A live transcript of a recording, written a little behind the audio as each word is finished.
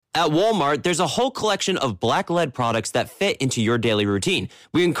At Walmart, there's a whole collection of Black-led products that fit into your daily routine.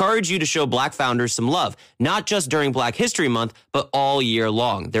 We encourage you to show Black founders some love, not just during Black History Month, but all year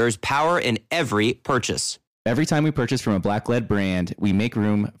long. There is power in every purchase. Every time we purchase from a Black-led brand, we make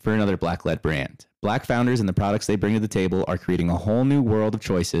room for another Black-led brand. Black founders and the products they bring to the table are creating a whole new world of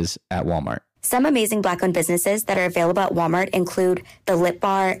choices at Walmart. Some amazing Black-owned businesses that are available at Walmart include The Lip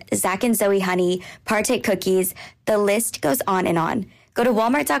Bar, Zach and Zoe Honey, Partake Cookies. The list goes on and on. Go to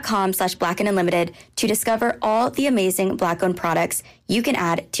walmart.com/Black and Unlimited to discover all the amazing Black-owned products you can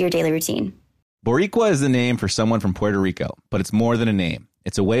add to your daily routine. Boricua is the name for someone from Puerto Rico, but it's more than a name.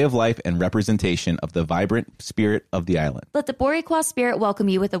 It's a way of life and representation of the vibrant spirit of the island. Let the Boricua spirit welcome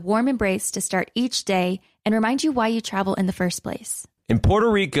you with a warm embrace to start each day and remind you why you travel in the first place. In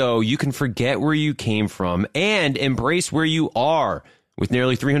Puerto Rico, you can forget where you came from and embrace where you are. With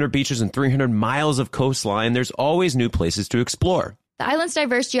nearly 300 beaches and 300 miles of coastline, there's always new places to explore. The island's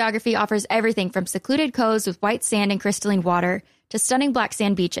diverse geography offers everything from secluded coves with white sand and crystalline water to stunning black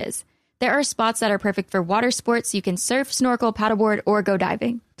sand beaches. There are spots that are perfect for water sports. You can surf, snorkel, paddleboard, or go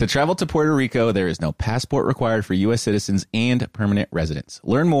diving. To travel to Puerto Rico, there is no passport required for U.S. citizens and permanent residents.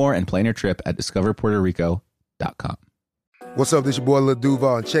 Learn more and plan your trip at discoverpuertorico.com. What's up? This your boy Lil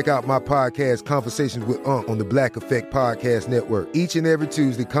Duval, and check out my podcast, Conversations with Unc, on the Black Effect Podcast Network. Each and every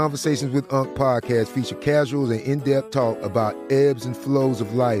Tuesday, Conversations with Unc podcast feature casuals and in-depth talk about ebbs and flows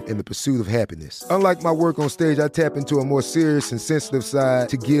of life and the pursuit of happiness. Unlike my work on stage, I tap into a more serious and sensitive side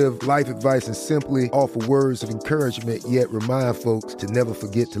to give life advice and simply offer words of encouragement, yet remind folks to never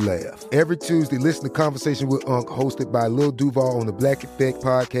forget to laugh. Every Tuesday, listen to Conversations with Unc, hosted by Lil Duval on the Black Effect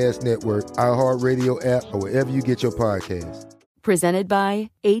Podcast Network, iHeartRadio app, or wherever you get your podcasts. Presented by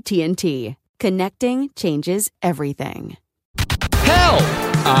AT&T. Connecting changes everything. Hell,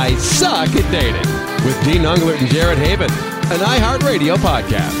 I Suck at Dating with Dean Unglert and Jared Haven, an iHeartRadio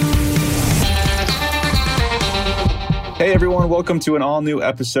podcast. Hey everyone, welcome to an all-new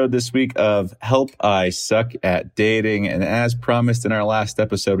episode this week of Help, I Suck at Dating. And as promised in our last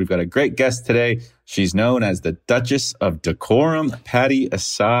episode, we've got a great guest today. She's known as the Duchess of Decorum. Patty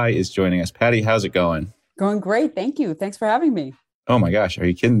Asai is joining us. Patty, how's it going? Going great. Thank you. Thanks for having me. Oh my gosh. Are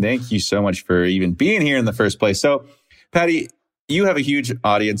you kidding? Thank you so much for even being here in the first place. So, Patty, you have a huge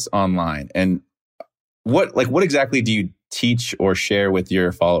audience online. And what exactly do you teach or share with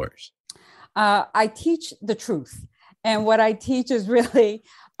your followers? I teach the truth. And what I teach is really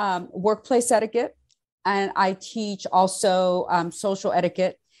workplace etiquette. And I teach also social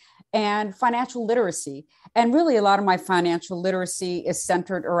etiquette and financial literacy. And really, a lot of my financial literacy is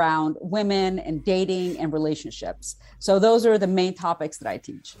centered around women and dating and relationships. So those are the main topics that I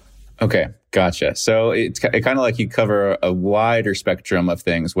teach. Okay, gotcha. So it's kind of like you cover a wider spectrum of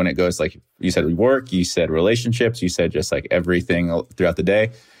things when it goes, like you said, work, you said relationships, you said just like everything throughout the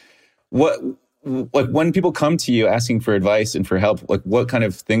day. When people come to you asking for advice and for help, like what kind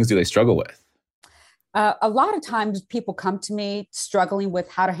of things do they struggle with? A lot of times people come to me struggling with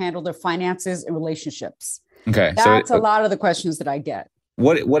how to handle their finances and relationships. Okay. That's a lot of the questions that I get.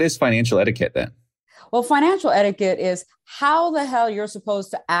 What is financial etiquette then? Well, financial etiquette is how the hell you're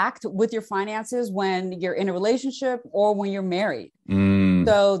supposed to act with your finances when you're in a relationship or when you're married.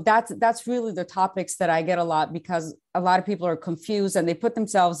 So that's really the topics that I get a lot, because a lot of people are confused and they put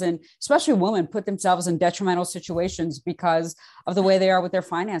themselves in, especially women, put themselves in detrimental situations because of the way they are with their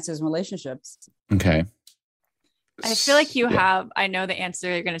finances and relationships. Okay. I feel like you have, I know the answer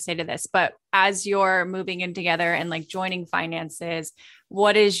you're going to say to this, but as you're moving in together and like joining finances,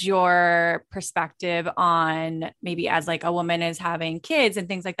 what is your perspective on maybe as like a woman is having kids and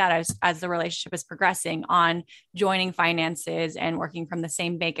things like that, as the relationship is progressing, on joining finances and working from the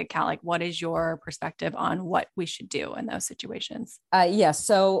same bank account? Like, what is your perspective on what we should do in those situations? Yes.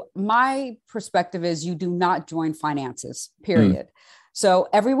 So my perspective is you do not join finances, period. So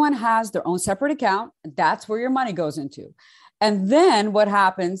everyone has their own separate account. That's where your money goes into. And then what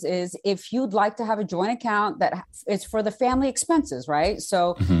happens is, if you'd like to have a joint account that is for the family expenses, right?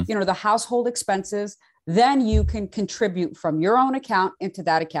 So, the household expenses, then you can contribute from your own account into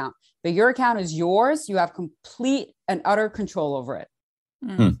that account. But your account is yours. You have complete and utter control over it.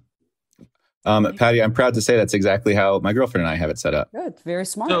 Patty, I'm proud to say that's exactly how my girlfriend and I have it set up. Good. Very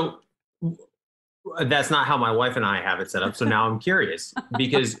smart. So that's not how my wife and I have it set up. So now I'm curious,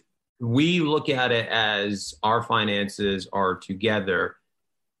 because we look at it as our finances are together,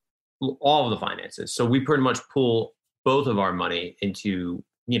 all of the finances. So we pretty much pull both of our money into,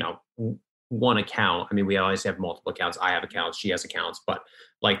 one account. I mean, we always have multiple accounts. I have accounts, she has accounts, but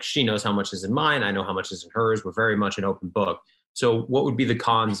like she knows how much is in mine. I know how much is in hers. We're very much an open book. So what would be the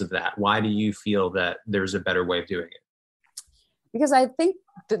cons of that? Why do you feel that there's a better way of doing it? Because I think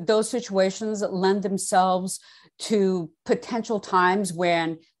those situations lend themselves to potential times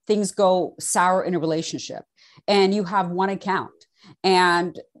when things go sour in a relationship and you have one account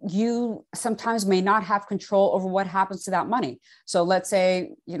and you sometimes may not have control over what happens to that money. So let's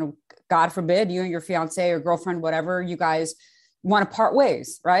say, God forbid, you and your fiance or girlfriend, whatever, you guys want to part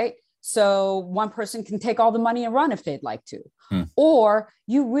ways, right? So one person can take all the money and run if they'd like to. Or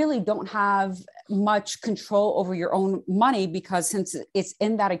you really don't have much control over your own money because since it's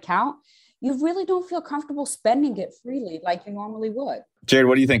in that account, you really don't feel comfortable spending it freely like you normally would. Jared,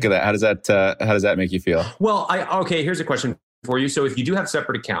 what do you think of that? How does that make you feel? Well, here's a question for you. So if you do have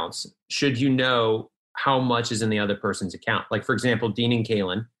separate accounts, should you know how much is in the other person's account? Like, for example, Dean and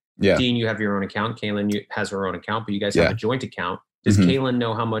Kaylin. Yeah. Dean, you have your own account. Kaylin has her own account, but you guys have a joint account. Does Kaylin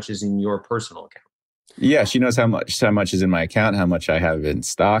know how much is in your personal account? Yeah, she knows how much is in my account, how much I have in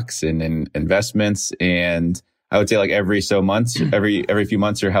stocks and in investments. And I would say like every few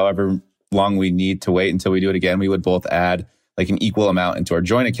months or however long we need to wait until we do it again, we would both add like an equal amount into our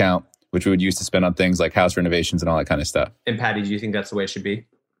joint account, which we would use to spend on things like house renovations and all that kind of stuff. And Patty, do you think that's the way it should be?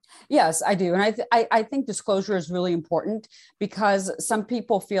 Yes, I do. And I think disclosure is really important because some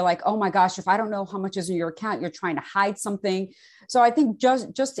people feel like, oh my gosh, if I don't know how much is in your account, you're trying to hide something. So I think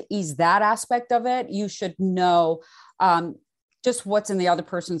just to ease that aspect of it, you should know just what's in the other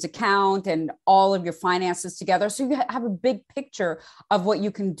person's account and all of your finances together. So you have a big picture of what you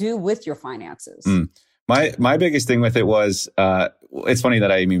can do with your finances. My biggest thing with it was, it's funny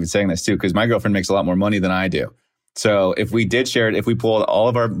that I'm even saying this too, because my girlfriend makes a lot more money than I do. So if we did share it, if we pulled all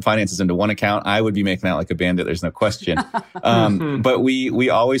of our finances into one account, I would be making out like a bandit. There's no question. But we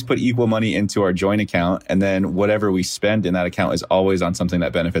always put equal money into our joint account. And then whatever we spend in that account is always on something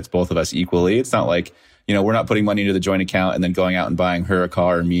that benefits both of us equally. It's not like, we're not putting money into the joint account and then going out and buying her a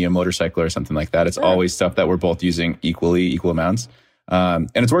car or me a motorcycle or something like that. It's always stuff that we're both using equal amounts. And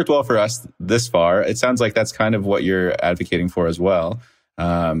it's worked well for us this far. It sounds like that's kind of what you're advocating for as well.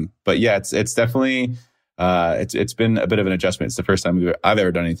 But yeah, it's definitely... It's been a bit of an adjustment. It's the first time I've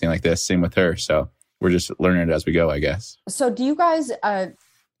ever done anything like this. Same with her. So we're just learning it as we go, I guess. So do you guys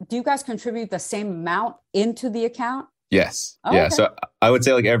contribute the same amount into the account? Yes. Oh, yeah. Okay. So I would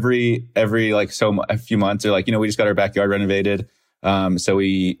say like every a few months or we just got our backyard renovated. So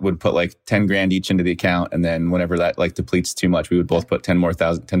we would put like 10 grand each into the account. And then whenever that like depletes too much, we would both put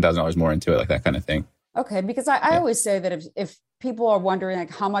 $10,000 more into it, like that kind of thing. Okay. Because I always say that if people are wondering like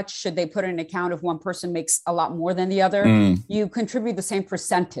how much should they put in an account if one person makes a lot more than the other, you contribute the same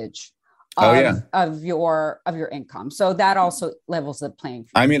percentage of your income. So that also levels the playing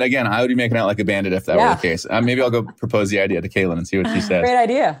field. I mean, again, I would be making out like a bandit if that were the case. Maybe I'll go propose the idea to Kaylin and see what she says. Great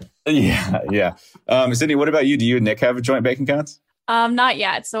idea. Yeah. Sydney, what about you? Do you and Nick have joint bank accounts? Not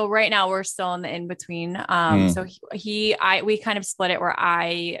yet. So right now we're still in the in-between. So we kind of split it where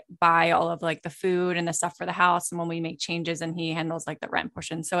I buy all of like the food and the stuff for the house. And when we make changes and he handles like the rent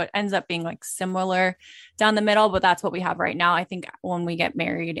portion. So it ends up being like similar down the middle, but that's what we have right now. I think when we get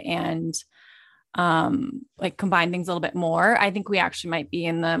married and like combine things a little bit more, I think we actually might be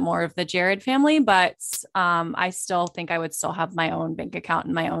in the more of the Jared family, but I still think I would still have my own bank account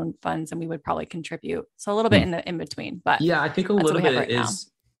and my own funds, and we would probably contribute. So a little bit in the in between, but yeah, I think a little bit is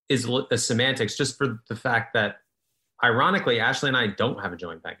a semantics, just for the fact that ironically, Ashley and I don't have a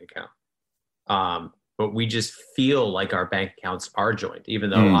joint bank account, but we just feel like our bank accounts are joint, even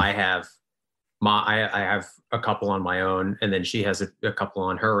though I have a couple on my own, and then she has a couple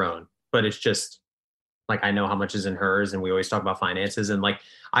on her own. But it's just like, I know how much is in hers, and we always talk about finances, and like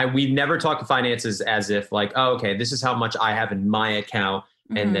we never talk finances as if like, oh, okay, this is how much I have in my account,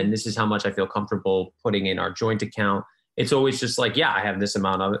 and then this is how much I feel comfortable putting in our joint account. It's always just like, yeah, I have this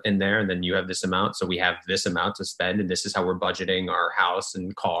amount of in there, and then you have this amount, so we have this amount to spend, and this is how we're budgeting our house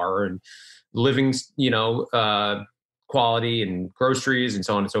and car and living, quality and groceries and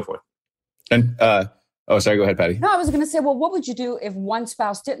so on and so forth. And sorry, go ahead, Patty. No, I was going to say, well, what would you do if one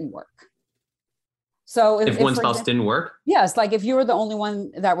spouse didn't work? So if one spouse didn't work? Yes. Like if you were the only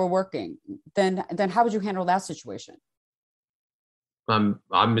one that were working, then how would you handle that situation? I'm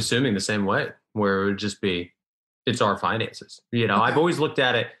assuming the same way, where it would just be, it's our finances. I've always looked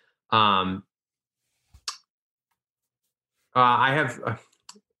at it.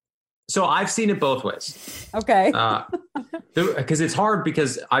 So I've seen it both ways. Okay. Because it's hard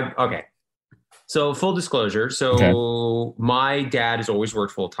because So full disclosure. So my dad has always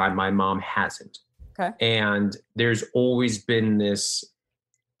worked full time. My mom hasn't. Okay. And there's always been this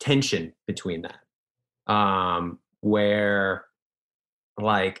tension between that, where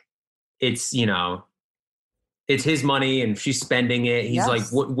like, it's, it's his money and she's spending it. He's like,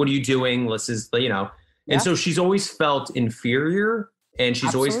 what are you doing? Let's just, Yeah. And so she's always felt inferior and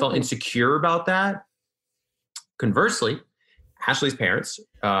she's always felt insecure about that. Conversely, Ashley's parents,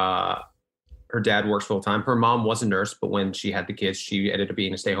 her dad works full time. Her mom was a nurse, but when she had the kids, she ended up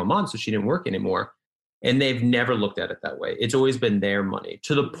being a stay-at-home mom, so she didn't work anymore. And they've never looked at it that way. It's always been their money,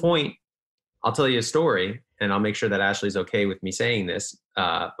 to the point, I'll tell you a story, and I'll make sure that Ashley's okay with me saying this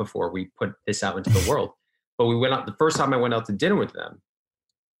before we put this out into the world. But we went out, the first time I went out to dinner with them,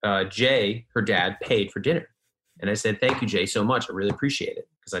 Jay, her dad, paid for dinner. And I said, thank you, Jay, so much. I really appreciate it,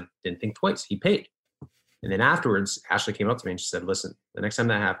 because I didn't think twice. He paid. And then afterwards, Ashley came up to me and she said, listen, the next time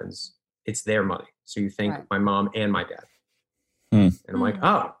that happens, it's their money. So you thank my mom and my dad. And I'm like,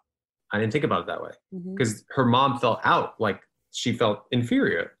 oh, I didn't think about it that way. Because her mom felt out, like she felt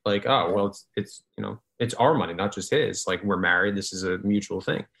inferior. Like, oh, well, it's it's our money, not just his. Like, we're married. This is a mutual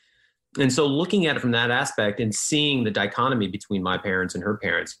thing. And so looking at it from that aspect and seeing the dichotomy between my parents and her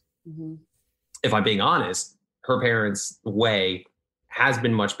parents, if I'm being honest, her parents' way has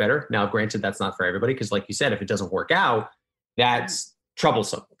been much better. Now, granted, that's not for everybody, because like you said, if it doesn't work out, that's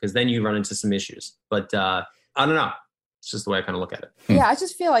troublesome, because then you run into some issues. But I don't know. It's just the way I kind of look at it. Yeah, I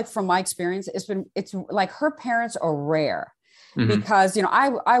just feel like from my experience, it's like her parents are rare. Because,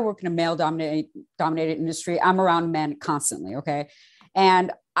 I work in a male dominated industry. I'm around men constantly. Okay.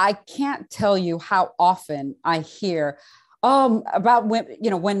 And I can't tell you how often I hear, about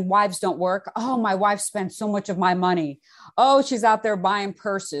when wives don't work. Oh, my wife spends so much of my money. Oh, she's out there buying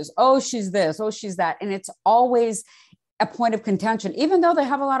purses. Oh, she's this. Oh, she's that. And it's always a point of contention, even though they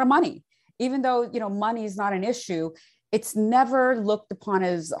have a lot of money, even though, money is not an issue. It's never looked upon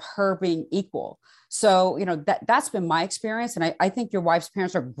as her being equal. So, that's been my experience. And I think your wife's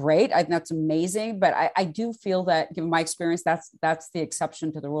parents are great. I think that's amazing. But I do feel that, given my experience, that's the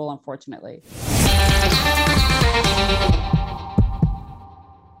exception to the rule, unfortunately.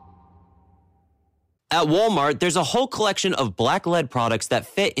 At Walmart, there's a whole collection of Black-led products that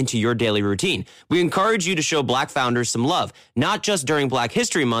fit into your daily routine. We encourage you to show Black founders some love, not just during Black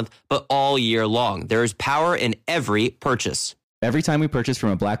History Month, but all year long. There is power in every purchase. Every time we purchase from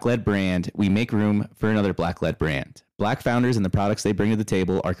a Black-led brand, we make room for another Black-led brand. Black founders and the products they bring to the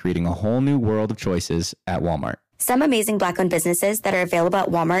table are creating a whole new world of choices at Walmart. Some amazing Black-owned businesses that are available at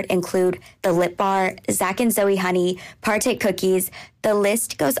Walmart include The Lip Bar, Zach and Zoe Honey, Partake Cookies. The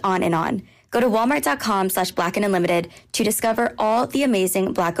list goes on and on. Go to walmart.com/blackandunlimited to discover all the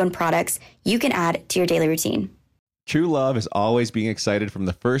amazing Black-owned products you can add to your daily routine. True love is always being excited from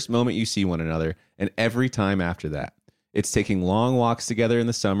the first moment you see one another and every time after that. It's taking long walks together in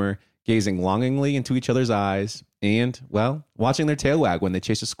the summer, gazing longingly into each other's eyes, and, well, watching their tail wag when they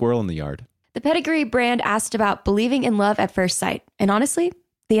chase a squirrel in the yard. The Pedigree brand asked about believing in love at first sight. And honestly,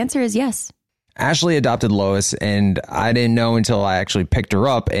 the answer is yes. Ashley adopted Lois, and I didn't know until I actually picked her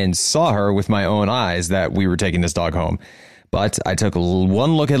up and saw her with my own eyes that we were taking this dog home. But I took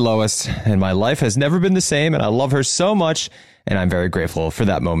one look at Lois, and my life has never been the same, and I love her so much, and I'm very grateful for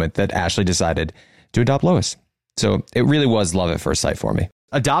that moment that Ashley decided to adopt Lois. So it really was love at first sight for me.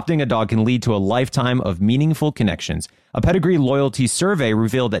 Adopting a dog can lead to a lifetime of meaningful connections. A Pedigree loyalty survey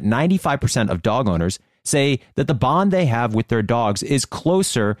revealed that 95% of dog owners say that the bond they have with their dogs is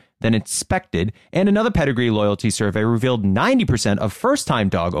closer than expected. And another Pedigree loyalty survey revealed 90% of first-time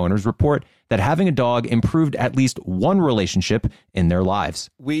dog owners report that having a dog improved at least one relationship in their lives.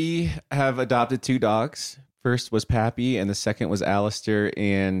 We have adopted 2 dogs. First was Pappy, and the second was Alistair.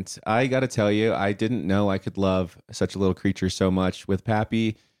 And I got to tell you, I didn't know I could love such a little creature so much. With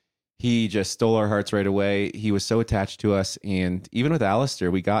Pappy, he just stole our hearts right away. He was so attached to us. And even with Alistair,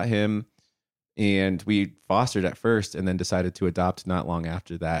 we got him and we fostered at first and then decided to adopt not long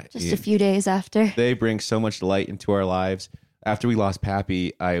after that. Just a few days after. They bring so much light into our lives. After we lost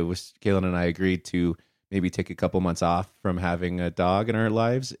Pappy, Kaylin and I agreed to maybe take a couple months off from having a dog in our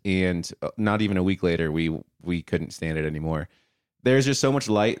lives. And not even a week later, we couldn't stand it anymore. There's just so much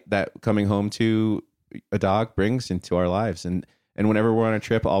light that coming home to a dog brings into our lives. And whenever we're on a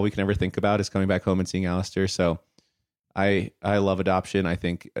trip, all we can ever think about is coming back home and seeing Alistair. So I love adoption. I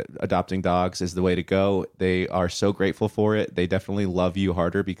think adopting dogs is the way to go. They are so grateful for it. They definitely love you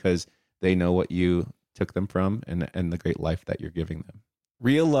harder because they know what you took them from and the great life that you're giving them.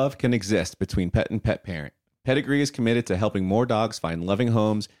 Real love can exist between pet and pet parent. Pedigree is committed to helping more dogs find loving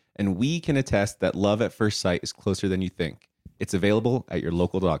homes, and we can attest that love at first sight is closer than you think. It's available at your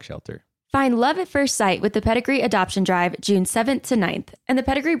local dog shelter. Find love at first sight with the Pedigree Adoption Drive June 7th to 9th, and the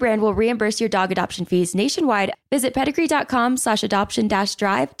Pedigree brand will reimburse your dog adoption fees nationwide. Visit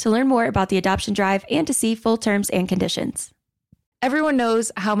pedigree.com/adoption-drive to learn more about the adoption drive and to see full terms and conditions. Everyone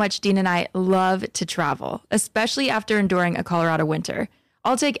knows how much Dean and I love to travel, especially after enduring a Colorado winter.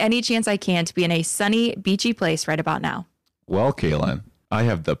 I'll take any chance I can to be in a sunny, beachy place right about now. Well, Kaylin, I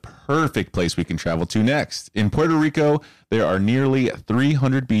have the perfect place we can travel to next. In Puerto Rico, there are nearly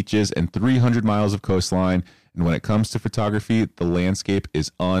 300 beaches and 300 miles of coastline. And when it comes to photography, the landscape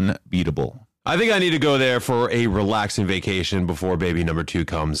is unbeatable. I think I need to go there for a relaxing vacation before baby number 2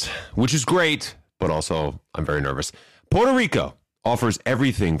 comes, which is great, but also I'm very nervous. Puerto Rico offers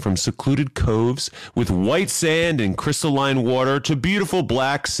everything from secluded coves with white sand and crystalline water to beautiful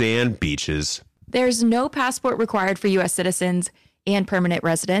black sand beaches. There's no passport required for U.S. citizens and permanent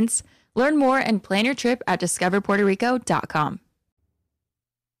residents. Learn more and plan your trip at discoverpuertorico.com.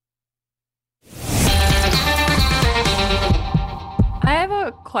 I have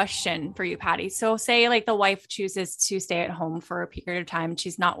a question for you, Patty. So say like the wife chooses to stay at home for a period of time.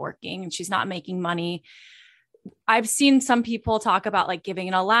 She's not working and she's not making money. I've seen some people talk about like giving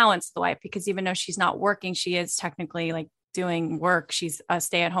an allowance to the wife because even though she's not working, she is technically like doing work. She's a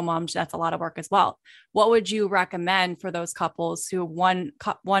stay-at-home mom. That's a lot of work as well. What would you recommend for those couples who one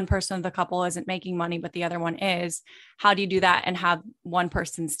person of the couple isn't making money, but the other one is? How do you do that and have one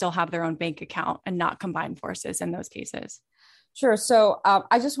person still have their own bank account and not combine forces in those cases? Sure. So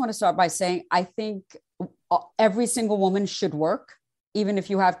I just want to start by saying, I think every single woman should work. Even if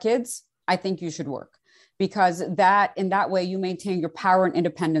you have kids, I think you should work, because in that way you maintain your power and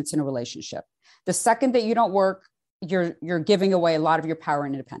independence in a relationship. The second that you don't work, you're giving away a lot of your power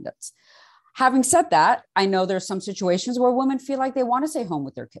and independence. Having said that, I know there's some situations where women feel like they want to stay home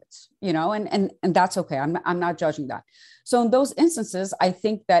with their kids, and that's okay. I'm not judging that. So in those instances, I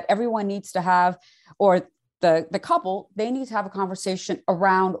think that everyone needs to have, or the couple, they need to have a conversation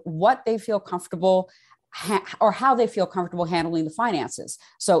around what they feel comfortable or how they feel comfortable handling the finances.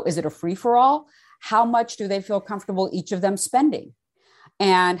 So is it a free for all? How much do they feel comfortable each of them spending?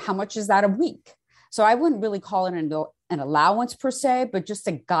 And how much is that a week? So I wouldn't really call it an allowance per se, but just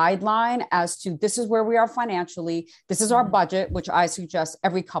a guideline as to this is where we are financially. This is our budget, which I suggest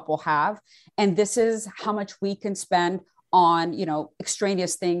every couple have. And this is how much we can spend on,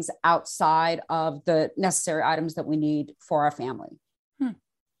 extraneous things outside of the necessary items that we need for our family.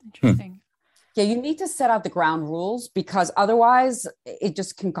 Interesting. Yeah, you need to set out the ground rules, because otherwise it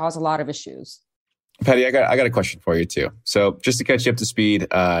just can cause a lot of issues. Patty, I got a question for you too. So just to catch you up to speed,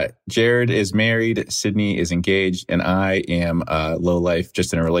 Jared is married, Sydney is engaged, and I am low life,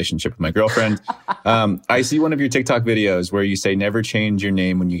 just in a relationship with my girlfriend. I see one of your TikTok videos where you say never change your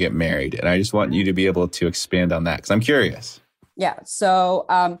name when you get married. And I just want you to be able to expand on that, because I'm curious. Yeah. So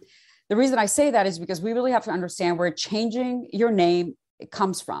the reason I say that is because we really have to understand where changing your name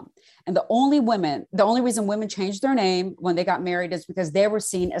comes from. And the only reason women changed their name when they got married is because they were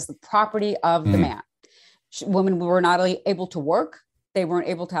seen as the property of the man. Women were not able to work. They weren't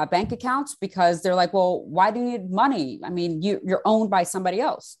able to have bank accounts because they're like, well, why do you need money? I mean, you're owned by somebody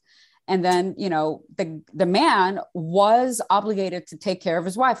else. And then, the man was obligated to take care of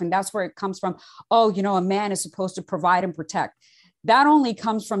his wife. And that's where it comes from. Oh, a man is supposed to provide and protect. That only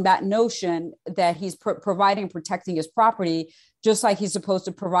comes from that notion that he's providing and protecting his property, just like he's supposed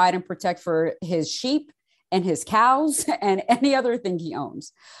to provide and protect for his sheep and his cows and any other thing he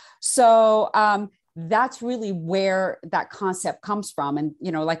owns. So that's really where that concept comes from. And,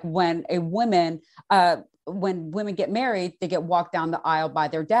 like when women get married, they get walked down the aisle by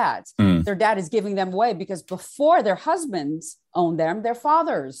their dads. Their dad is giving them away because before their husbands owned them, their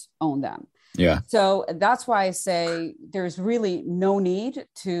fathers owned them. Yeah. So that's why I say there's really no need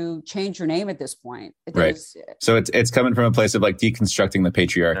to change your name at this point. Right. So it's coming from a place of like deconstructing the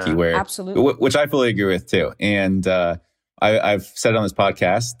patriarchy, where absolutely, which I fully agree with too. And I've said it on this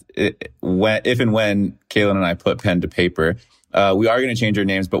podcast, if and when Kaylin and I put pen to paper, we are going to change our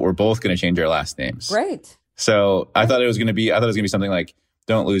names, but we're both going to change our last names. Great. So I thought it was going to be something like,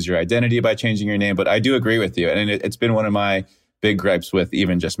 don't lose your identity by changing your name. But I do agree with you. And it's been one of my big gripes with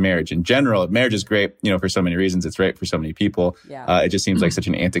even just marriage in general. Marriage is great, for so many reasons. It's right for so many people. Yeah. It just seems like such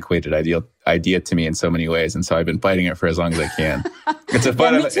an antiquated idea to me in so many ways. And so I've been fighting it for as long as I can. It's a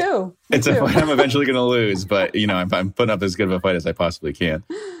fight. Me too. It's a fight I'm eventually going to lose, but I'm putting up as good of a fight as I possibly can.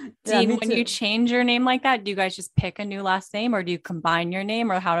 Dean, when you change your name like that, do you guys just pick a new last name, or do you combine your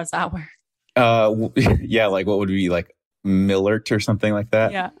name, or how does that work? Yeah, like what would be like Millert or something like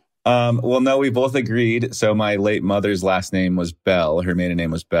that? Yeah. Well, no, we both agreed. So my late mother's last name was Bell. Her maiden name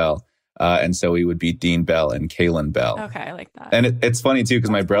was Bell. And so we would be Dean Bell and Kaylin Bell. Okay, I like that. And it's funny too,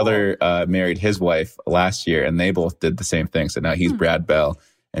 because my brother married his wife last year, and they both did the same thing. So now he's Brad Bell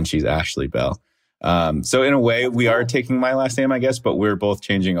and she's Ashley Bell. So in a way, we are taking my last name, I guess, but we're both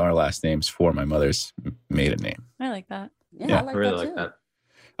changing our last names for my mother's maiden name. I like that. Yeah, I really like that.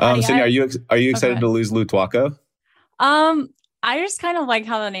 Sydney, are you excited to lose Lou Tuaco? I just kind of like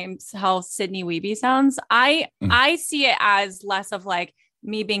how Sydney Wiebe sounds. I see it as less of like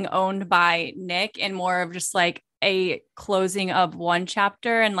me being owned by Nick and more of just like a closing of one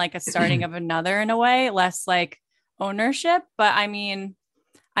chapter and like a starting of another in a way, less like ownership. But I mean,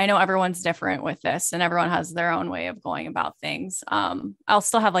 I know everyone's different with this and everyone has their own way of going about things. I'll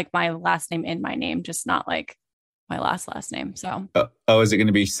still have like my last name in my name, just not like my last name. So, is it going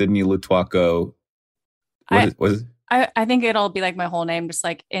to be Sydney Lutuaco? What is it? I think it'll be like my whole name, just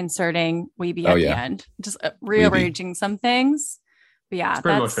like inserting Wiebe at the end, just rearranging some things. But yeah, that's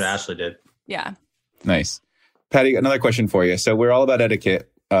pretty much what Ashley did. Yeah. Nice. Patty, another question for you. So we're all about etiquette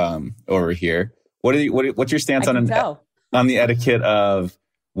over here. What's your stance on the etiquette of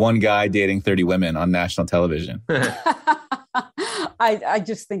one guy dating 30 women on national television? I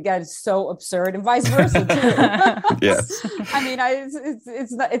just think that is so absurd, and vice versa too. Yes. I mean,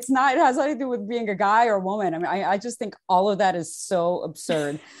 it's not. It has nothing to do with being a guy or a woman. I mean, I just think all of that is so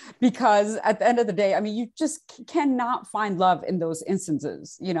absurd, because at the end of the day, I mean, you just cannot find love in those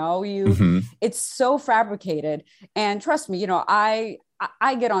instances. You know, it's so fabricated. And trust me, you know, I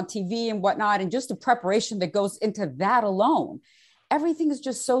get on TV and whatnot, and just the preparation that goes into that alone. Everything is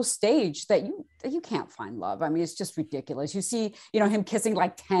just so staged that you can't find love. I mean, it's just ridiculous. You see, you know, him kissing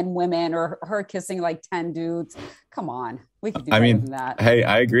like 10 women or her kissing like 10 dudes. Come on, we could do better than that. Hey,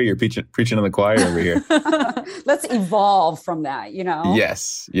 I agree. You're preaching to the choir over here. Let's evolve from that, you know?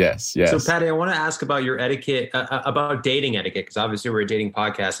 Yes. So Patty, I want to ask about your etiquette, about dating etiquette, because obviously we're a dating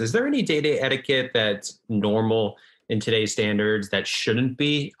podcast. Is there any dating etiquette that's normal in today's standards that shouldn't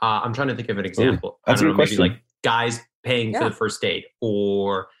be? I'm trying to think of an example. I don't know, maybe like guys paying for the first date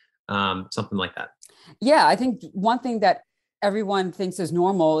or something like that. Yeah, I think one thing that everyone thinks is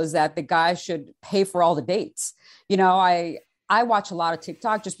normal is that the guy should pay for all the dates. You know, I watch a lot of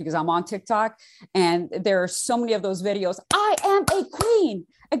TikTok just because I'm on TikTok, and there are so many of those videos. I am a queen.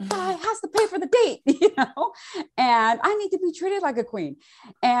 A guy has to pay for the date, you know, and I need to be treated like a queen.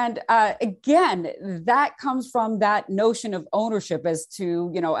 And again, that comes from that notion of ownership as to,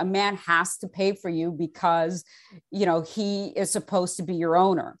 you know, a man has to pay for you because, you know, he is supposed to be your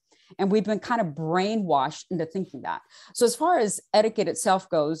owner. And we've been kind of brainwashed into thinking that. So as far as etiquette itself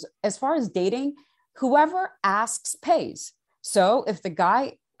goes, as far as dating, whoever asks pays. So if the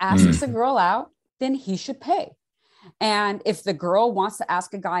guy asks a girl out, then he should pay. And if the girl wants to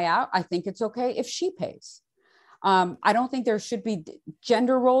ask a guy out, I think it's okay if she pays. I don't think there should be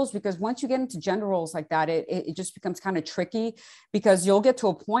gender roles, because once you get into gender roles like that, it just becomes kind of tricky, because you'll get to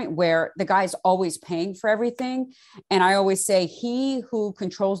a point where the guy's always paying for everything. And I always say, he who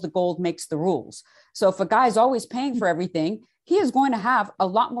controls the gold makes the rules. So if a guy's always paying for everything, he is going to have a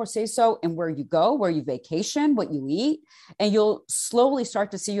lot more say so in where you go, where you vacation, what you eat, and you'll slowly start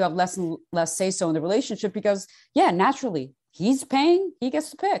to see you have less and less say so in the relationship, because naturally he's paying, he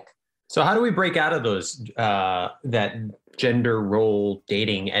gets to pick. So how do we break out of those, that gender role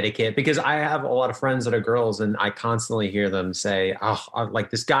dating etiquette? Because I have a lot of friends that are girls, and I constantly hear them say,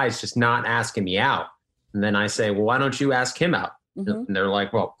 like, this guy's just not asking me out. And then I say, well, why don't you ask him out? And they're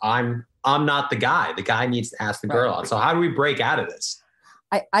like, well, I'm not the guy. The guy needs to ask the girl out. So how do we break out of this?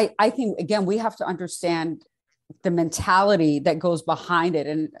 I think, again, we have to understand the mentality that goes behind it.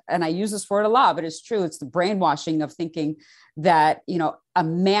 And I use this word a lot, but it's true. It's the brainwashing of thinking that, you know, a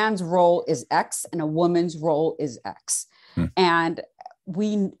man's role is X and a woman's role is X. And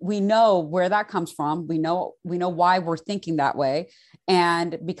we know where that comes from. We know why we're thinking that way.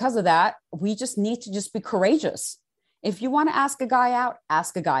 And because of that, we just need to just be courageous. If you want to ask a guy out,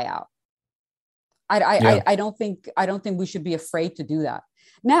 ask a guy out. I don't think we should be afraid to do that.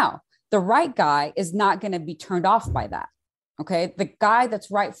 Now, the right guy is not going to be turned off by that. Okay. The guy that's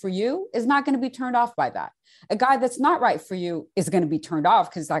right for you is not going to be turned off by that. A guy that's not right for you is going to be turned off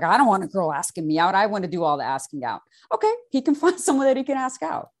because, like, I don't want a girl asking me out. I want to do all the asking out. Okay. He can find someone that he can ask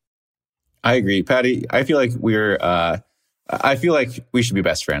out. I agree. Patty, I feel like I feel like we should be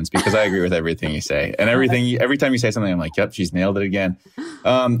best friends, because I agree with everything you say, and every time you say something, I'm like, yep, she's nailed it again.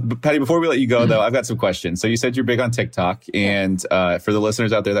 But Patty, before we let you go though, I've got some questions. So you said you're big on TikTok, and for the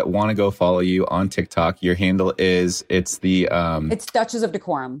listeners out there that want to go follow you on TikTok, your handle is, it's Duchess of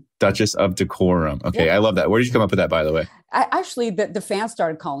Decorum. Duchess of Decorum. Okay. Yeah. I love that. Where did you come up with that, by the way? Actually, the fans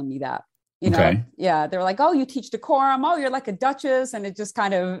started calling me that. You know, okay. Yeah, they're like, oh, you teach decorum. Oh, you're like a duchess. And it just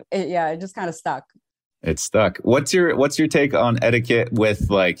kind of, stuck. It's stuck. What's your take on etiquette with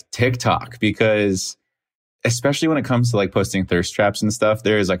like TikTok? Because especially when it comes to like posting thirst traps and stuff,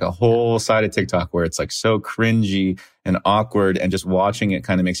 there is like a whole side of TikTok where it's like so cringy and awkward, and just watching it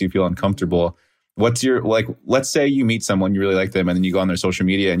kind of makes you feel uncomfortable. What's your, like, let's say you meet someone, you really like them, and then you go on their social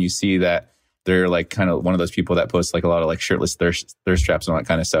media and you see that they're like kind of one of those people that posts like a lot of like shirtless thirst traps and all that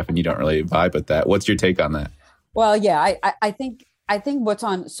kind of stuff, and you don't really vibe with that. What's your take on that? Well, yeah, I think what's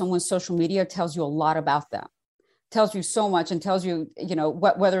on someone's social media tells you a lot about them, tells you so much, and tells you,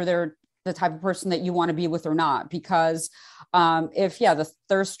 whether they're the type of person that you want to be with or not. Because if the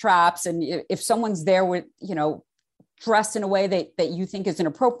thirst traps, and if someone's there with, dressed in a way that you think is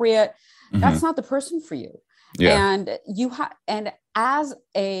inappropriate, that's not the person for you. Yeah. And as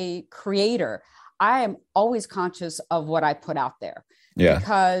a creator, I am always conscious of what I put out there. Yeah.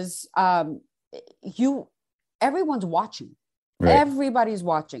 Because everyone's watching. Right. Everybody's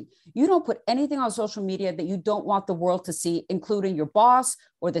watching. You don't put anything on social media that you don't want the world to see, including your boss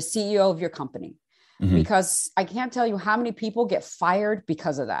or the CEO of your company. Because I can't tell you how many people get fired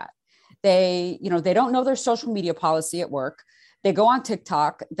because of that. They don't know their social media policy at work. They go on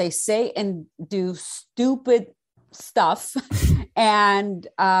TikTok, they say and do stupid stuff, and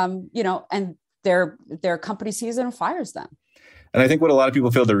and their company sees it and fires them. And I think what a lot of people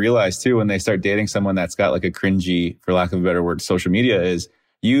fail to realize too, when they start dating someone that's got like a cringy, for lack of a better word, social media, is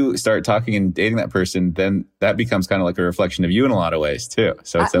you start talking and dating that person, then that becomes kind of like a reflection of you in a lot of ways too.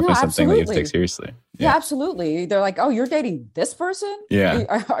 So it's definitely something that you have to take seriously. Yeah, absolutely. They're like, oh, you're dating this person?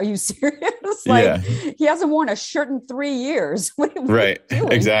 Yeah. Are you serious? Like, he hasn't worn a shirt in 3 years. What right.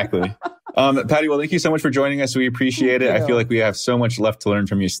 Exactly. Patty, well, thank you so much for joining us. We appreciate it. I feel like we have so much left to learn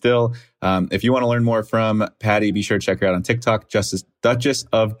from you still. If you want to learn more from Patty, be sure to check her out on TikTok, Duchess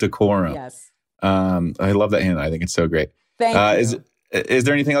of Decorum. Yes. I love that handle. I think it's so great. Thank you. Is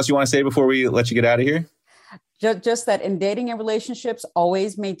there anything else you want to say before we let you get out of here? Just that in dating and relationships,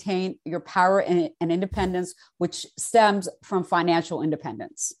 always maintain your power and independence, which stems from financial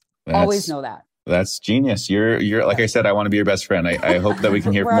independence. Always know that. That's genius. You're like I said, I want to be your best friend. I hope that we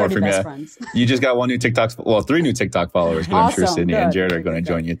can hear more from you. Friends. You just got 3 new TikTok followers, but I'm sure Sydney and Jared are going to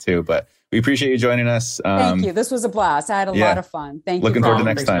join you too. But we appreciate you joining us. Thank you. This was a blast. I had a lot of fun. Thank you. Looking forward to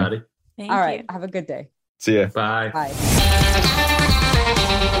next time. All right. Have a good day. See ya. Bye. Bye.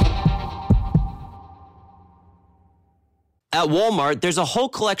 At Walmart, there's a whole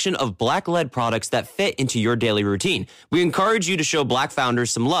collection of Black-led products that fit into your daily routine. We encourage you to show Black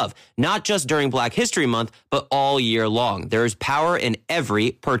founders some love, not just during Black History Month, but all year long. There is power in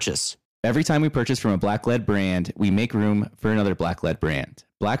every purchase. Every time we purchase from a Black-led brand, we make room for another Black-led brand.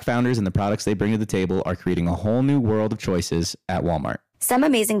 Black founders and the products they bring to the table are creating a whole new world of choices at Walmart. Some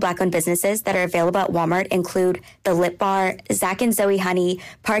amazing Black-owned businesses that are available at Walmart include The Lip Bar, Zach and Zoe Honey,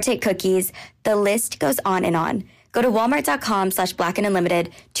 Partake Cookies. The list goes on and on. Go to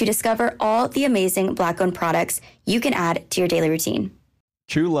walmart.com/blackandunlimited to discover all the amazing Black-owned products you can add to your daily routine.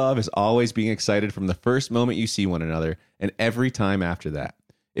 True love is always being excited from the first moment you see one another and every time after that.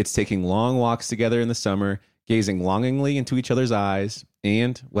 It's taking long walks together in the summer, gazing longingly into each other's eyes,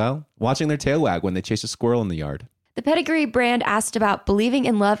 and, well, watching their tail wag when they chase a squirrel in the yard. The Pedigree brand asked about believing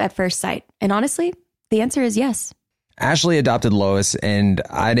in love at first sight. And honestly, the answer is yes. Ashley adopted Lois, and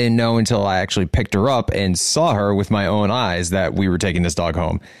I didn't know until I actually picked her up and saw her with my own eyes that we were taking this dog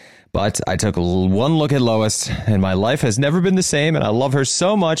home. But I took one look at Lois, and my life has never been the same, and I love her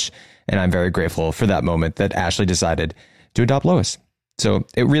so much, and I'm very grateful for that moment that Ashley decided to adopt Lois. So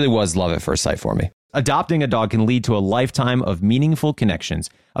it really was love at first sight for me. Adopting a dog can lead to a lifetime of meaningful connections.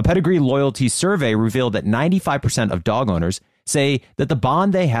 A Pedigree loyalty survey revealed that 95% of dog owners say that the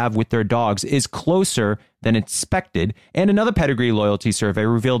bond they have with their dogs is closer than expected. And another Pedigree loyalty survey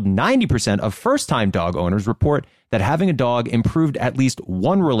revealed 90% of first-time dog owners report that having a dog improved at least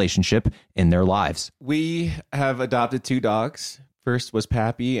one relationship in their lives. We have adopted 2 dogs. First was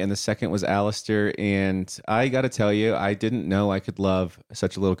Pappy, and the second was Alistair. And I got to tell you, I didn't know I could love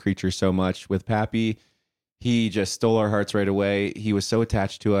such a little creature so much. With Pappy, he just stole our hearts right away. He was so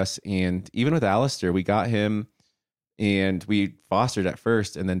attached to us. And even with Alistair, we got him and we fostered at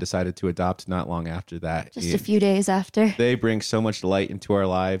first and then decided to adopt not long after that. Just a few days after. They bring so much light into our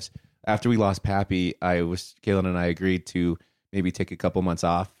lives. After we lost Pappy, Kaylin and I agreed to maybe take a couple months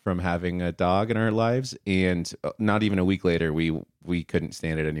off from having a dog in our lives. And not even a week later, we couldn't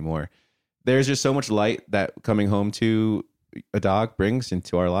stand it anymore. There's just so much light that coming home to a dog brings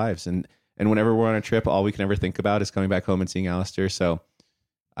into our lives. And whenever we're on a trip, all we can ever think about is coming back home and seeing Alistair. So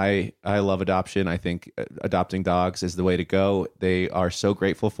I love adoption. I think adopting dogs is the way to go. They are so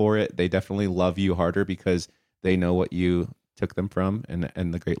grateful for it. They definitely love you harder because they know what you took them from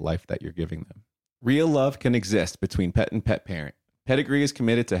and the great life that you're giving them. Real love can exist between pet and pet parent. Pedigree is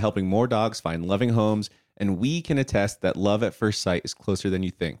committed to helping more dogs find loving homes, and we can attest that love at first sight is closer than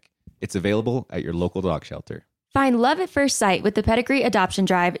you think. It's available at your local dog shelter. Find love at first sight with the Pedigree Adoption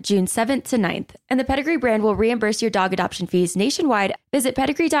Drive June 7th to 9th, and the Pedigree brand will reimburse your dog adoption fees nationwide. Visit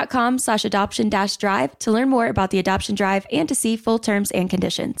pedigree.com/adoption-drive to learn more about the adoption drive and to see full terms and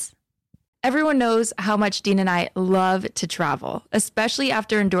conditions. Everyone knows how much Dean and I love to travel, especially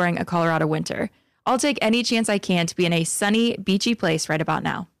after enduring a Colorado winter. I'll take any chance I can to be in a sunny, beachy place right about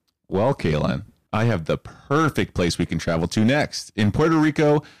now. Well, Kaylin, I have the perfect place we can travel to next. In Puerto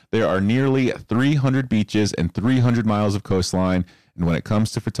Rico, there are nearly 300 beaches and 300 miles of coastline. And when it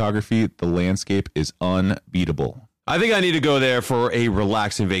comes to photography, the landscape is unbeatable. I think I need to go there for a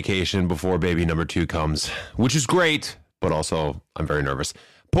relaxing vacation before baby number 2 comes, which is great, but also I'm very nervous.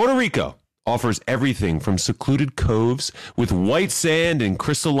 Puerto Rico offers everything from secluded coves with white sand and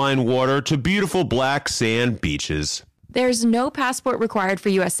crystalline water to beautiful black sand beaches. There's no passport required for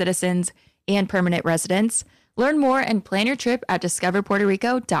U.S. citizens and permanent residents. Learn more and plan your trip at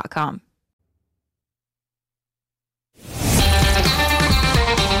discoverpuertorico.com.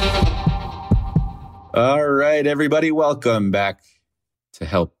 All right, everybody, welcome back to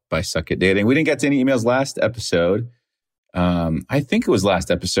Help by Suck at Dating. We didn't get to any emails last episode. I think it was last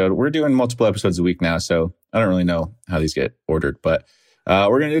episode. We're doing multiple episodes a week now, so I don't really know how these get ordered, but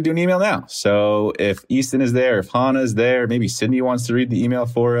we're going to do an email now. So if Easton is there, if Hannah is there, maybe Sydney wants to read the email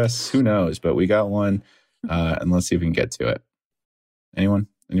for us. Who knows? But we got one, and let's see if we can get to it. Anyone?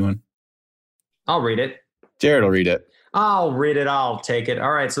 I'll read it. Jared will read it. I'll read it. I'll take it.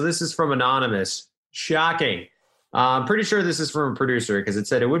 All right. So this is from Anonymous. Shocking. I'm pretty sure this is from a producer because it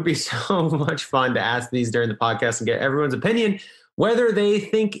said it would be so much fun to ask these during the podcast and get everyone's opinion, whether they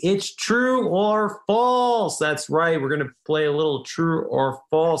think it's true or false. That's right. We're going to play a little true or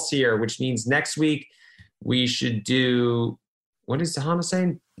false here, which means next week we should do, what is Hannah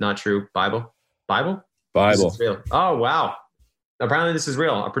saying? Not true. Bible. This is real. Oh, wow. Apparently this is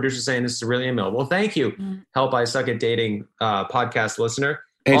real. Our producer's saying this is a real email. Well, thank you. Help I Suck at Dating podcast listener.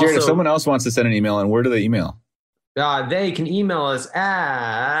 Hey, Jared, if someone else wants to send an email in, where do they email? They can email us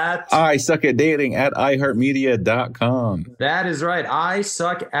at isuckatdating@iheartmedia.com. That is right.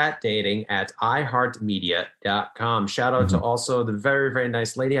 isuckatdating@iheartmedia.com. Shout out to also the very, very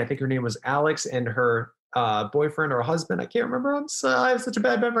nice lady. I think her name was Alex, and her boyfriend or husband. I can't remember. I have such a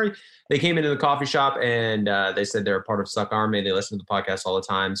bad memory. They came into the coffee shop and they said they're a part of Suck Army. They listen to the podcast all the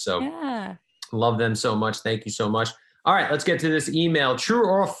time. So love them so much. Thank you so much. All right, let's get to this email. True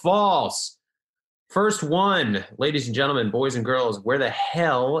or false? First one, ladies and gentlemen, boys and girls, where the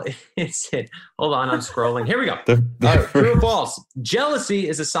hell is it? Hold on, I'm scrolling. Here we go. All right, true or false? Jealousy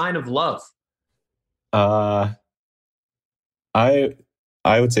is a sign of love. I would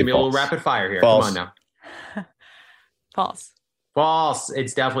say Give me false. a little rapid fire here. False. Come on now. False. False.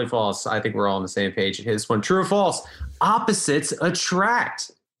 It's definitely false. I think we're all on the same page. This one, true or false? Opposites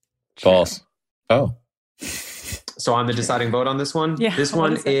attract. False. Oh. So I'm the deciding vote on this one? Yeah. This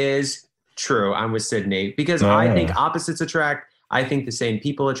one is true. I'm with Sydney because I think opposites attract. I think the same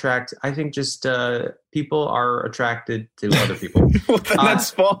people attract. I think just people are attracted to other people. Well,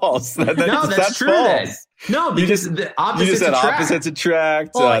 that's false. That's true false. then. No, because the opposites you just said attract. opposites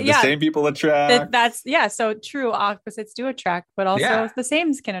attract. Well, The same people attract. So true. Opposites do attract, but also the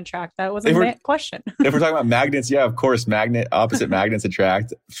sames can attract. That was a question. If we're talking about magnets, yeah, of course, opposite magnets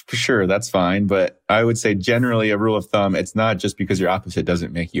attract. For sure, that's fine. But I would say generally a rule of thumb, it's not just because you're opposite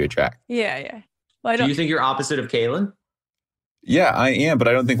doesn't make you attract. Yeah. Well, Do you think you're opposite of Kaylin? Yeah, I am, but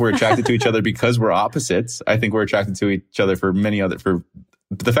I don't think we're attracted to each other because we're opposites. I think we're attracted to each other for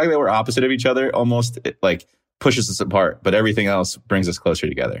the fact that we're opposite of each other almost like pushes us apart, but everything else brings us closer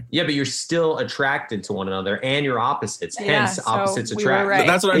together. Yeah, but you're still attracted to one another and you're opposites. Hence, opposites attract. Right.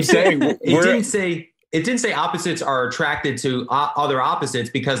 That's what I'm saying. It didn't say opposites are attracted to other opposites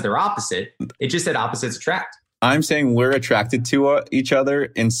because they're opposite. It just said opposites attract. I'm saying we're attracted to each other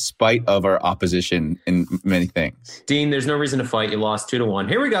in spite of our opposition in many things. Dean, there's no reason to fight. You lost 2-1.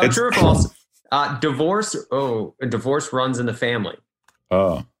 Here we go. True or false? Divorce runs in the family.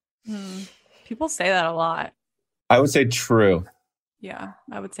 Oh. People say that a lot. I would say true. Yeah,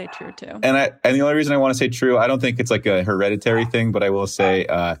 I would say true too. And the only reason I want to say true, I don't think it's like a hereditary thing, but I will say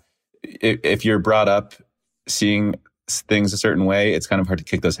if you're brought up seeing things a certain way, it's kind of hard to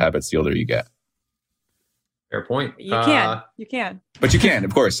kick those habits the older you get. Fair point. You can. But you can,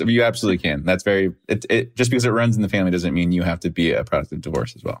 of course. You absolutely can. That's just because it runs in the family doesn't mean you have to be a product of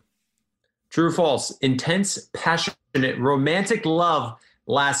divorce as well. True or false? Intense, passionate, romantic love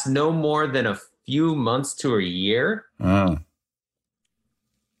lasts no more than a few months to a year. I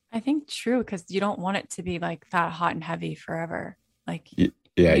think true, because you don't want it to be like that hot and heavy forever. Like, you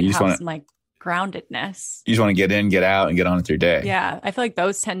just want some like groundedness. You just want to get in, get out, and get on with your day. Yeah, I feel like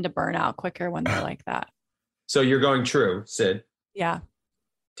those tend to burn out quicker when they're like that. So you're going true, Sid. Yeah.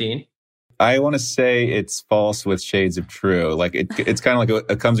 Dean? I want to say it's false with shades of true. Like it's kind of like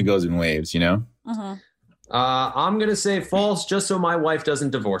it comes and goes in waves, you know? Uh-huh. I'm going to say false just so my wife doesn't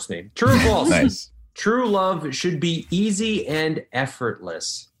divorce me. True or false? Nice. True love should be easy and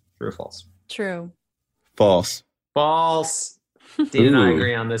effortless. True or false? True. False. False. Dean and I Ooh.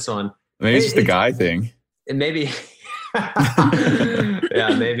 agree on this one. Maybe it's just a guy thing. And maybe.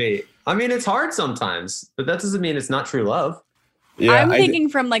 Yeah, maybe. I mean, it's hard sometimes, but that doesn't mean it's not true love. Yeah, I'm thinking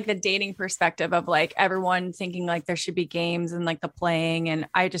from like the dating perspective of like everyone thinking like there should be games and like the playing. And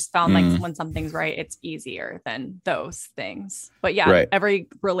I just found like when something's right, it's easier than those things. But yeah, Right. every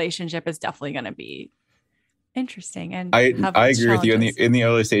relationship is definitely going to be interesting. And I have agree its with you. challenges. In the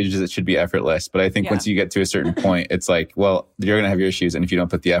early stages, it should be effortless. But I think Yeah. once you get to a certain point, it's like, well, you're going to have your issues. And if you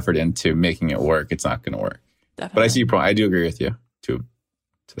don't put the effort into making it work, it's not going to work. Definitely. But I see your point. I do agree with you, too.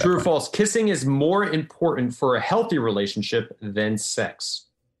 True or false? Kissing is more important for a healthy relationship than sex.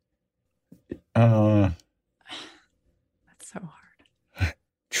 That's so hard.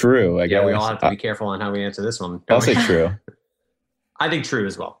 True, I guess. Yeah, we all have to be careful on how we answer this one. I'll say true. I think true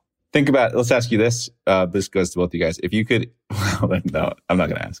as well. Think about, let's ask you this. This goes to both of you guys. If you could, well, no, I'm not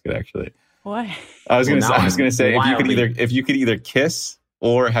going to ask it actually. What? I was going Well, now to I'm say wildly- if you could either kiss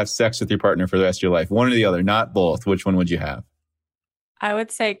or have sex with your partner for the rest of your life, one or the other, not both, which one would you have? I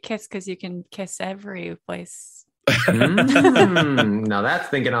would say kiss because you can kiss every place. Now that's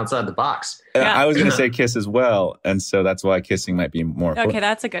thinking outside the box. Yeah. I was going to say kiss as well, and so that's why kissing might be more Okay, important.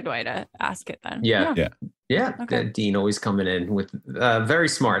 that's a good way to ask it then. Yeah. Okay. Dean always coming in with very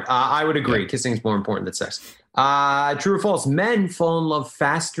smart. I would agree. Kissing is more important than sex. True or false? Men fall in love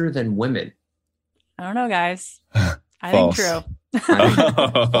faster than women. I don't know, guys. I False. think true.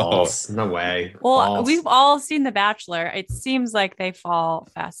 False. No way. Well, False. we've all seen The Bachelor. It seems like they fall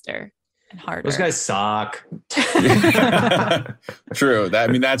faster and harder. Those guys suck. True.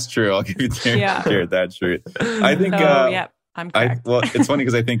 That's true. I'll give you Yeah. that's true. I think. Yep, I'm correct. Well, it's funny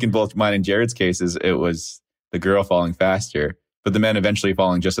because I think in both mine and Jared's cases, it was the girl falling faster, but the men eventually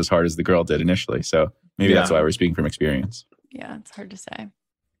falling just as hard as the girl did initially. So maybe that's why we're speaking from experience. Yeah, it's hard to say.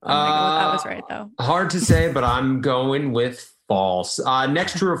 That was right, though. Hard to say, but I'm going with false.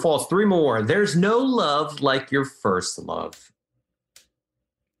 Next, true or false? 3 more. There's no love like your first love.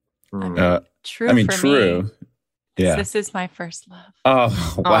 True. I mean, for true. Me. Yeah. This is my first love.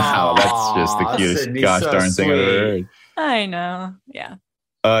 Oh, wow. That's just the Aw, cutest Sydney's gosh so darn thing I've ever sweet. heard. I know. Yeah.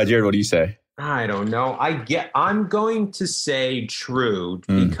 Jared, what do you say? I don't know. I'm going to say true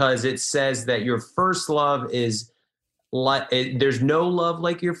because it says that your first love is like there's no love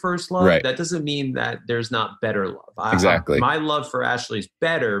like your first love. Right. That doesn't mean that there's not better love. Exactly. My love for Ashley is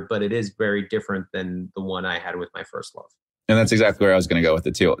better, but it is very different than the one I had with my first love. And that's exactly where I was going to go with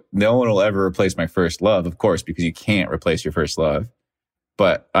it too. No one will ever replace my first love, of course, because you can't replace your first love.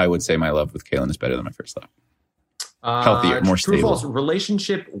 But I would say my love with Kaylin is better than my first love. Healthier, more True or stable. false?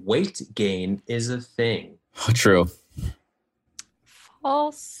 Relationship weight gain is a thing. Oh, true.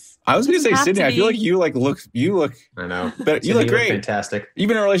 False. I was going to say, Have Sydney, to I feel be. like you look I know. better. You look great. Fantastic. You've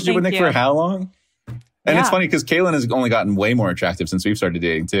been in a relationship with Thank Nick for you. how long? And it's Yeah. funny because Kaylin has only gotten way more attractive since we've started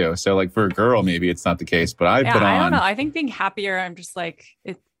dating too. So like for a girl, maybe it's not the case, but I've Yeah, put on. I don't know. I think being happier, I'm just like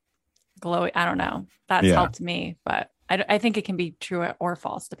it glowing. I don't know. That's Yeah. helped me, but I think it can be true or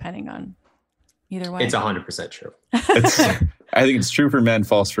false depending on either way. It's 100% true. I think it's true for men,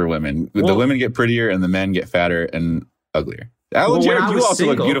 false for women. The Well- women get prettier and the men get fatter and uglier. Alan, Well, when Jared, I you was also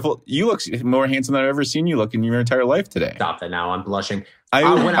single- look beautiful. You look more handsome than I've ever seen you look in your entire life today. Stop that now. I'm blushing. I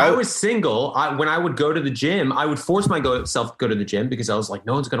When I was single, when I would go to the gym, I would force myself to go to the gym because I was like,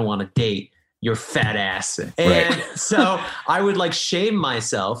 no one's going to want to date your fat ass. And so I would like shame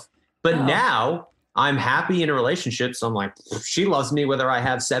myself. But now I'm happy in a relationship. So I'm like, she loves me whether I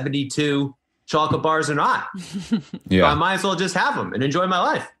have 72 chocolate bars or not. Yeah. I might as well just have them and enjoy my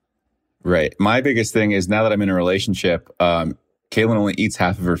life. Right. My biggest thing is now that I'm in a relationship, Kaylin only eats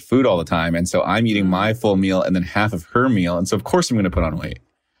half of her food all the time. And so I'm eating my full meal and then half of her meal. And so, of course, I'm going to put on weight.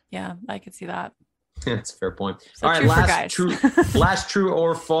 Yeah, I could see that. That's a fair point. So All right, true for last guys. true, last true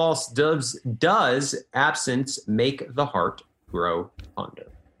or false. Does absence make the heart grow fonder?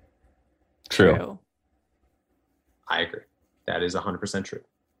 True. I agree. That is 100% true.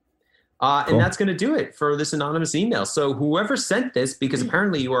 Cool. And that's going to do it for this anonymous email. So whoever sent this, because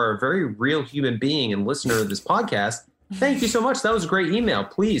apparently you are a very real human being and listener of this podcast, thank you so much. That was a great email.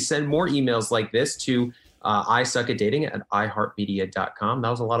 Please send more emails like this to isuckatdating@iheartmedia.com. That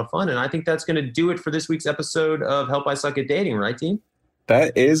was a lot of fun. And I think that's going to do it for this week's episode of Help I Suck at Dating, right, team?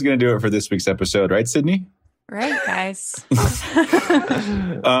 That is going to do it for this week's episode, right, Sydney? Right, guys.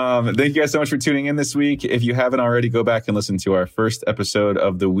 Thank you guys so much for tuning in this week. If you haven't already, go back and listen to our first episode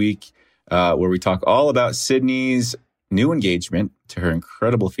of the week where we talk all about Sydney's new engagement to her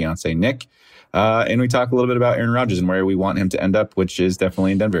incredible fiance, Nick. And we talk a little bit about Aaron Rodgers and where we want him to end up, which is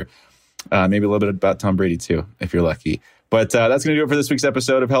definitely in Denver. Maybe a little bit about Tom Brady, too, if you're lucky. But that's going to do it for this week's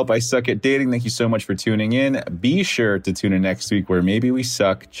episode of Help I Suck at Dating. Thank you so much for tuning in. Be sure to tune in next week where maybe we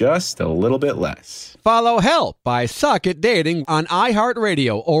suck just a little bit less. Follow Help I Suck at Dating on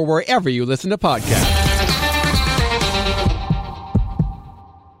iHeartRadio or wherever you listen to podcasts.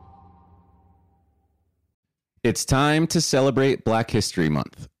 It's time to celebrate Black History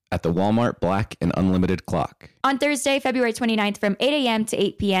Month at the Walmart Black and Unlimited Clock. On Thursday, February 29th from 8 a.m. to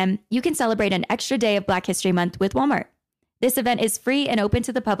 8 p.m., you can celebrate an extra day of Black History Month with Walmart. This event is free and open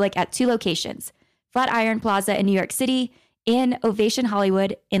to the public at 2 locations, Flatiron Plaza in New York City and Ovation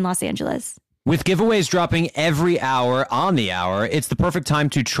Hollywood in Los Angeles. With giveaways dropping every hour on the hour, it's the perfect time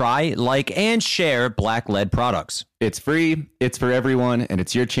to try, like, and share Black Lead products. It's free, it's for everyone, and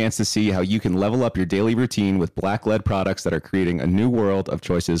it's your chance to see how you can level up your daily routine with Black Lead products that are creating a new world of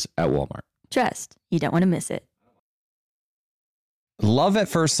choices at Walmart. Trust, you don't want to miss it. Love at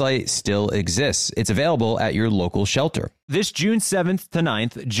First Sight still exists. It's available at your local shelter. This June 7th to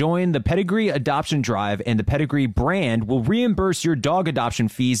 9th, join the Pedigree Adoption Drive, and the Pedigree brand will reimburse your dog adoption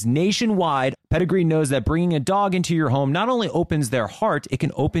fees nationwide. Pedigree knows that bringing a dog into your home not only opens their heart, it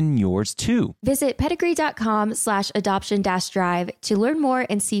can open yours too. Visit pedigree.com/adoption-drive to learn more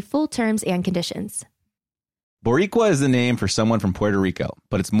and see full terms and conditions. Boricua is the name for someone from Puerto Rico,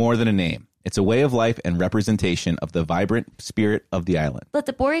 but it's more than a name. It's a way of life and representation of the vibrant spirit of the island. Let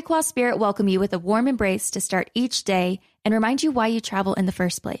the Boricua spirit welcome you with a warm embrace to start each day and remind you why you travel in the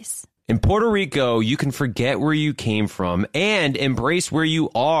first place. In Puerto Rico, you can forget where you came from and embrace where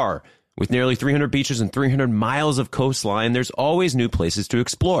you are. With nearly 300 beaches and 300 miles of coastline, there's always new places to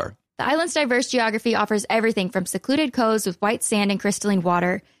explore. The island's diverse geography offers everything from secluded coves with white sand and crystalline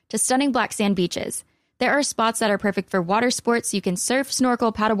water to stunning black sand beaches. There are spots that are perfect for water sports. You can surf,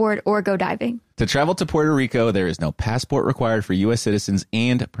 snorkel, paddleboard, or go diving. To travel to Puerto Rico, there is no passport required for U.S. citizens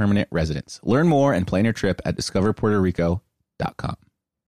and permanent residents. Learn more and plan your trip at discoverpuertorico.com.